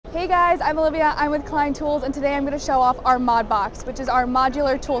Hey guys, I'm Olivia, I'm with Klein Tools, and today I'm going to show off our mod box, which is our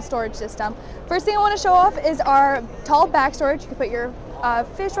modular tool storage system. First thing I want to show off is our tall back storage. You can put your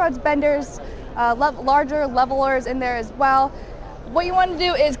fish rods, benders, larger levelers in there as well. What you want to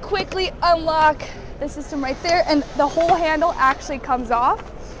do is quickly unlock the system right there, and the whole handle actually comes off,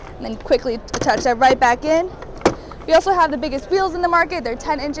 and then quickly attach that right back in. We also have the biggest wheels in the market. They're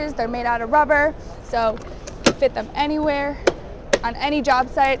 10 inches, they're made out of rubber, so you can fit them anywhere on any job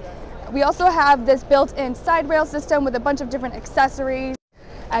site. We also have this built-in side rail system with a bunch of different accessories,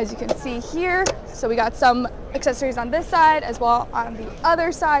 as you can see here. So we got some accessories on this side as well on the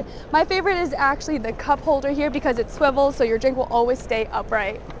other side. My favorite is actually the cup holder here because it swivels so your drink will always stay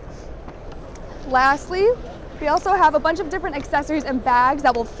upright. Lastly, we also have a bunch of different accessories and bags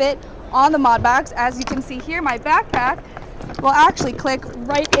that will fit on the mod box. As you can see here, my backpack will actually click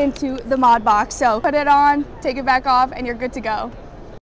right into the mod box. So put it on, take it back off, and you're good to go.